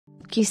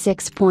PCIe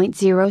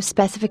 6.0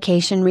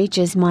 specification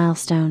reaches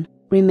milestone,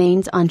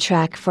 remains on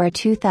track for a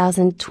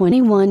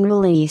 2021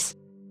 release.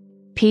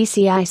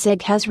 PCI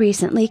SIG has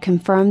recently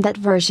confirmed that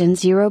version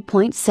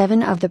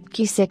 0.7 of the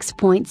PCIe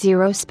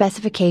 6.0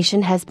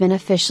 specification has been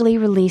officially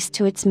released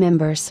to its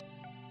members.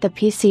 The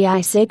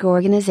PCI SIG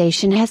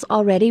organization has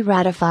already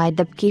ratified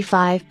the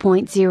PCIe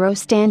 5.0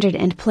 standard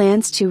and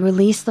plans to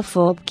release the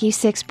full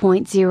PCIe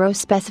 6.0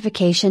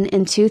 specification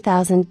in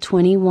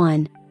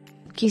 2021.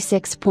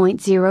 PCIe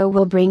 6.0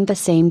 will bring the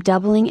same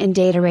doubling in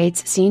data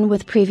rates seen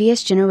with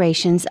previous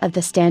generations of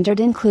the standard,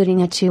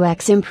 including a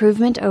 2x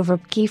improvement over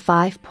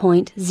PCIe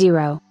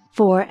 5.0,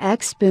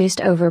 4x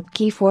boost over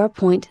PCIe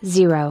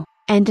 4.0,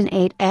 and an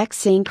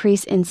 8x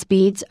increase in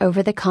speeds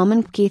over the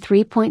common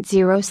PCIe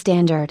 3.0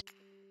 standard.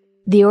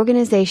 The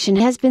organization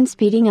has been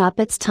speeding up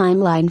its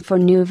timeline for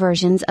new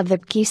versions of the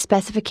PCIe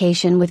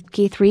specification, with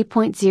PCIe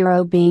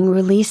 3.0 being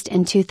released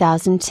in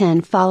 2010,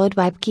 followed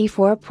by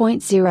PCIe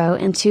 4.0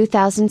 in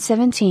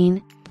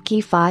 2017,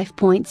 PCIe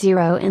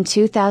 5.0 in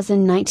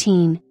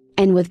 2019,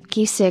 and with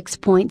PCIe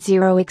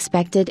 6.0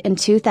 expected in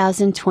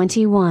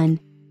 2021.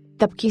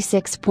 The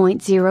PCIe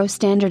 6.0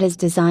 standard is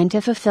designed to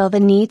fulfill the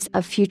needs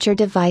of future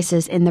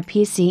devices in the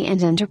PC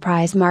and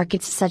enterprise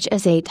markets, such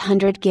as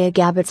 800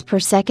 gigabits per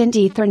second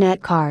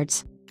Ethernet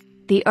cards.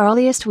 The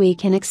earliest we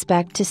can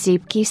expect to see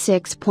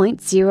PCIe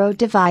 6.0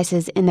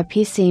 devices in the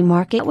PC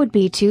market would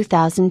be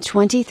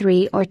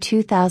 2023 or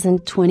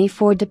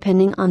 2024,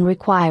 depending on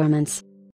requirements.